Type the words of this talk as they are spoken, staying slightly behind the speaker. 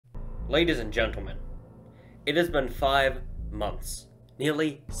Ladies and gentlemen, it has been 5 months,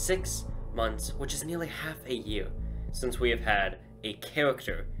 nearly 6 months, which is nearly half a year, since we have had a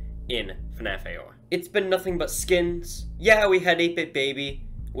character in FNaF AR. It's been nothing but skins. Yeah, we had 8-Bit Baby,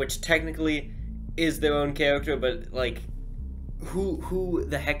 which technically is their own character, but like, who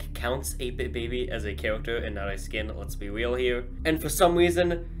the heck counts 8-Bit Baby as a character and not a skin? Let's be real here. And for some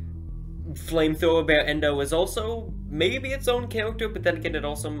reason, Flamethrower Bear Endo is also maybe its own character, but then again it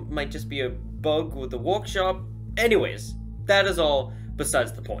also might just be a bug with the workshop. Anyways, that is all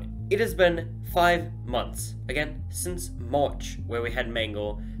besides the point. It has been 5 months, again, since March, where we had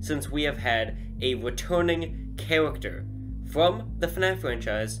Mangle, since we have had a returning character from the FNaF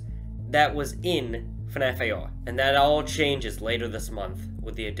franchise that was in FNaF AR. And that all changes later this month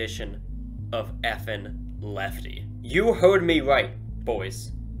with the addition of LEFTY. You heard me right,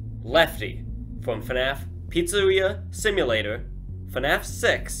 boys. LEFTY from FNaF Pizzeria Simulator, FNaF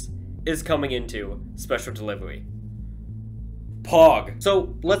 6, is coming into special delivery. Pog!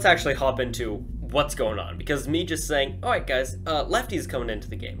 So let's actually hop into what's going on, because me just saying, alright guys, LEFTY's coming into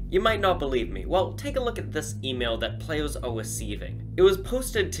the game. You might not believe me. Well, take a look at this email that players are receiving. It was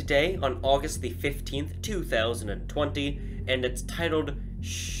posted today on August the 15th, 2020, and it's titled,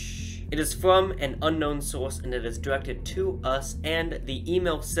 Shh. It is from an unknown source, and it is directed to us, and the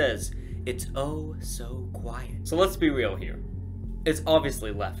email says, it's oh so quiet. So let's be real here. It's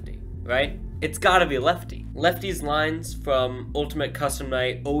obviously LEFTY, right? It's gotta be LEFTY. LEFTY's lines from Ultimate Custom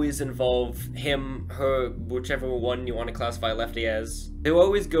Night always involve him, her, whichever one you want to classify LEFTY as. They're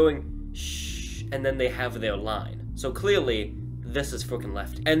always going, shh, and then they have their line. So clearly, this is frickin'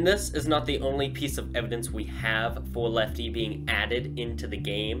 LEFTY. And this is not the only piece of evidence we have for LEFTY being added into the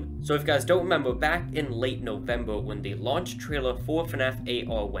game. So if you guys don't remember, back in late November when the launch trailer for FNaF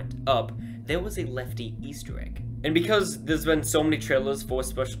AR went up, there was a LEFTY Easter egg. And because there's been so many trailers for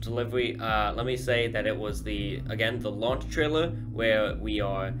special delivery, let me say that it was the launch trailer where we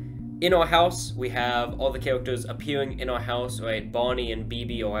are in our house. We have all the characters appearing in our house, right? Bonnie and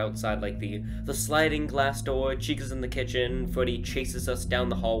BB are outside like the sliding glass door, Chica's in the kitchen, Freddy chases us down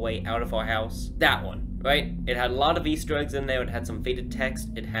the hallway out of our house. That one, right? It had a lot of Easter eggs in there, it had some faded text,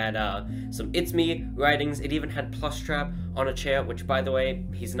 it had some It's Me writings, it even had Plush Trap on a chair, which by the way,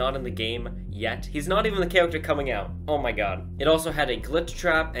 he's not in the game yet. He's not even the character coming out. Oh my god. It also had a glitch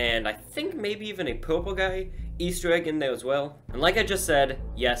trap, and I think maybe even a purple guy Easter egg in there as well. And like I just said,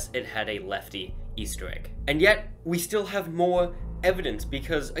 yes, it had a LEFTY Easter egg. And yet, we still have more evidence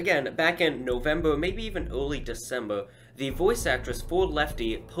because, again, back in November, maybe even early December, the voice actress for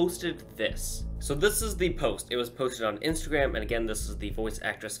LEFTY posted this. So this is the post. It was posted on Instagram, and again, this is the voice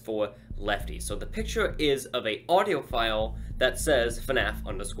actress for LEFTY. So the picture is of a audio file that says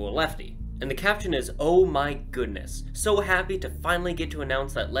FNAF_LEFTY. And the caption is, oh my goodness, so happy to finally get to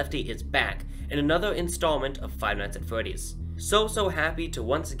announce that LEFTY is back in another installment of Five Nights at Freddy's. So happy to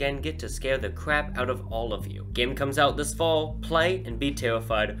once again get to scare the crap out of all of you. Game comes out this fall, play and be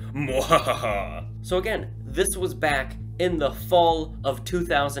terrified. Mwahaha. So again, this was back in the fall of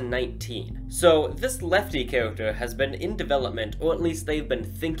 2019. So this LEFTY character has been in development, or at least they've been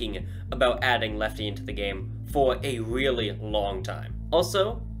thinking about adding LEFTY into the game for a really long time.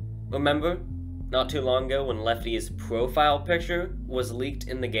 Also, remember, not too long ago when LEFTY's profile picture was leaked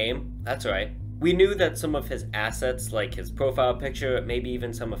in the game? That's right. We knew that some of his assets, like his profile picture, maybe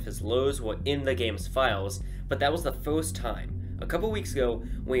even some of his lures, were in the game's files, but that was the first time, a couple weeks ago,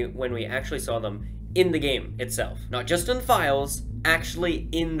 when we actually saw them in the game itself. Not just in the files, actually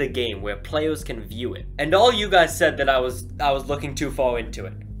in the game, where players can view it. And all you guys said that I was looking too far into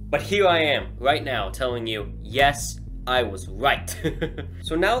it. But here I am, right now, telling you, yes, I was right.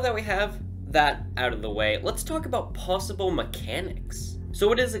 So now that we have that out of the way, let's talk about possible mechanics.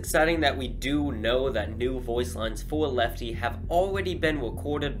 So it is exciting that we do know that new voice lines for LEFTY have already been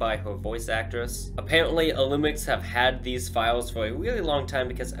recorded by her voice actress. Apparently, Illumix have had these files for a really long time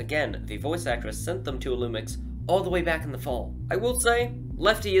because, again, the voice actress sent them to Illumix all the way back in the fall. I will say,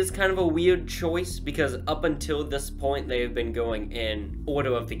 LEFTY is kind of a weird choice because up until this point, they have been going in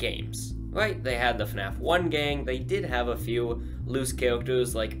order of the games. Right, they had the FNaF 1 gang, they did have a few loose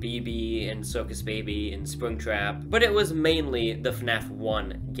characters like BB and Circus Baby and Springtrap, but it was mainly the FNaF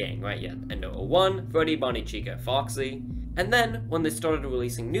 1 gang, right? Yeah, Endo 01, Freddy, Bonnie, Chica, Foxy. And then, when they started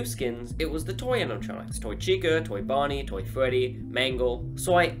releasing new skins, it was the toy animatronics. Toy Chica, Toy Bonnie, Toy Freddy, Mangle.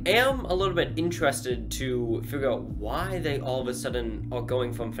 So I am a little bit interested to figure out why they all of a sudden are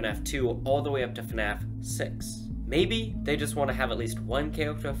going from FNaF 2 all the way up to FNaF 6. Maybe they just want to have at least one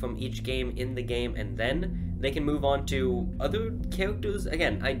character from each game in the game, and then they can move on to other characters?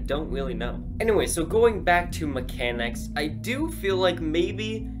 Again, I don't really know. Anyway, so going back to mechanics, I do feel like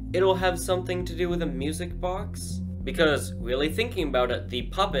maybe it'll have something to do with a music box. Because, really thinking about it, the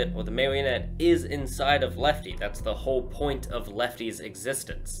puppet, or the marionette, is inside of Lefty. That's the whole point of Lefty's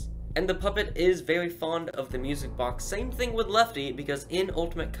existence. And the puppet is very fond of the music box. Same thing with Lefty, because in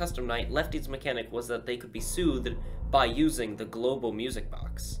Ultimate Custom Night, Lefty's mechanic was that they could be soothed by using the global music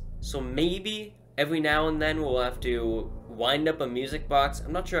box. So maybe every now and then we'll have to wind up a music box.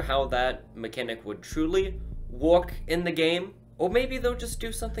 I'm not sure how that mechanic would truly work in the game. Or maybe they'll just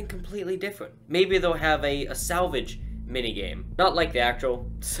do something completely different. Maybe they'll have a salvage minigame. Not like the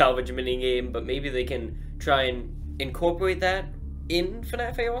actual salvage minigame, but maybe they can try and incorporate that in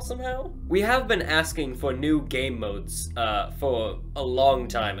FNaF AR somehow? We have been asking for new game modes for a long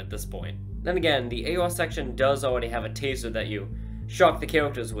time at this point. Then again, the AR section does already have a taser that you shock the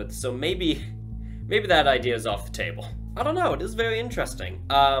characters with, so maybe that idea is off the table. I don't know, it is very interesting.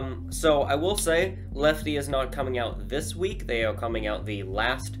 So I will say, Lefty is not coming out this week. They are coming out the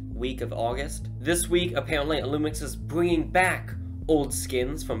last week of August. This week, apparently, Illumix is bringing back old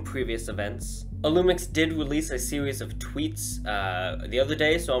skins from previous events. Illumix did release a series of tweets the other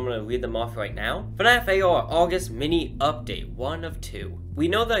day, so I'm going to read them off right now. FNaF AR August mini update, 1 of 2. We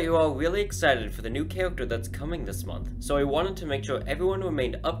know that you're all really excited for the new character that's coming this month, so I wanted to make sure everyone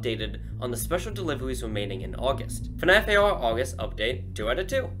remained updated on the special deliveries remaining in August. FNaF AR August update, 2 out of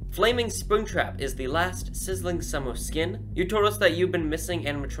 2. Flaming Springtrap is the last sizzling summer skin. You told us that you've been missing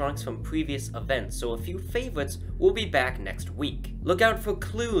animatronics from previous events, so a few favorites will be back next week. Look out for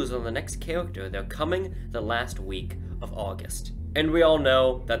clues on the next character. They're coming the last week of August. And we all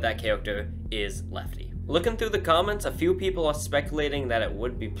know that that character is Lefty. Looking through the comments, a few people are speculating that it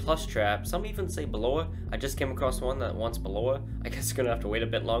would be Plushtrap. Some even say Blower. I just came across one that wants Blower. I guess you're gonna have to wait a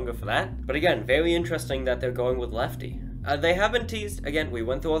bit longer for that. But again, very interesting that they're going with Lefty. They have been teased. Again, we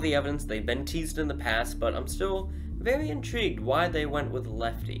went through all the evidence. They've been teased in the past, but I'm still very intrigued why they went with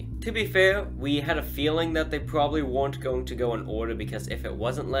Lefty. To be fair, we had a feeling that they probably weren't going to go in order, because if it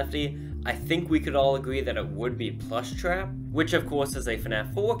wasn't Lefty, I think we could all agree that it would be Plushtrap, which of course is a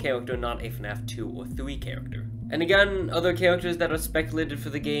FNaF 4 character, not a FNaF 2 or 3 character. And again, other characters that are speculated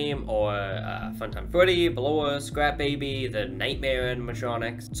for the game are Funtime Freddy, Blower, Scrap Baby, the Nightmare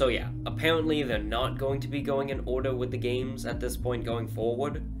animatronics. So yeah, apparently they're not going to be going in order with the games at this point going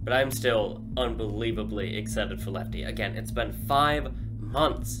forward, but I'm still unbelievably excited for Lefty. Again, it's been 5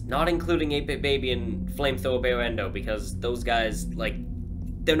 months, not including 8-Bit Baby and Flamethrower Bear Endo, because those guys, like,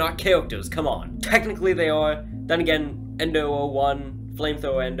 they're not characters, come on. Technically they are. Then again, Endo 01,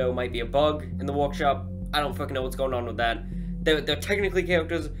 Flamethrower Endo might be a bug in the workshop. I don't fucking know what's going on with that. They're technically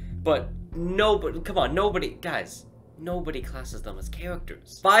characters, but nobody, come on, nobody classes them as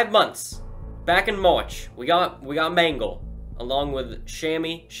characters. 5 months. Back in March, we got Mangle, along with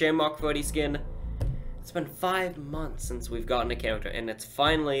Shamrock Freddy skin. It's been 5 months since we've gotten a character, and it's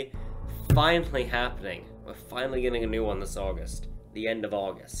finally happening. We're finally getting a new one this August. The end of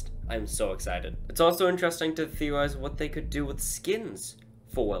August. I'm so excited. It's also interesting to theorize what they could do with skins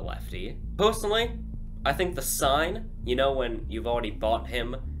for Lefty. Personally, I think the sign, you know, when you've already bought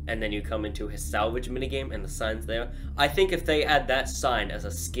him and then you come into his salvage minigame and the sign's there, I think if they add that sign as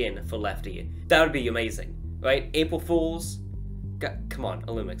a skin for Lefty, that would be amazing, right? April Fools? Come on,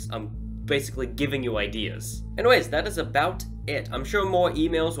 Illumix, I'm basically giving you ideas. Anyways, that is about it. I'm sure more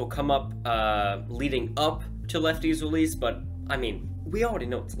emails will come up leading up to Lefty's release, but I mean, we already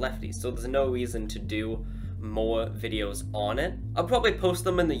know it's Lefty, so there's no reason to do more videos on it. I'll probably post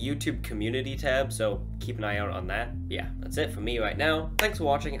them in the YouTube community tab, so keep an eye out on that. Yeah, that's it for me right now. Thanks for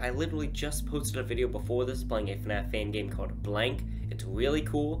watching. I literally just posted a video before this playing a FNaF fan game called Blank. It's really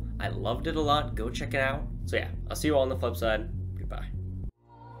cool. I loved it a lot. Go check it out. So yeah, I'll see you all on the flip side.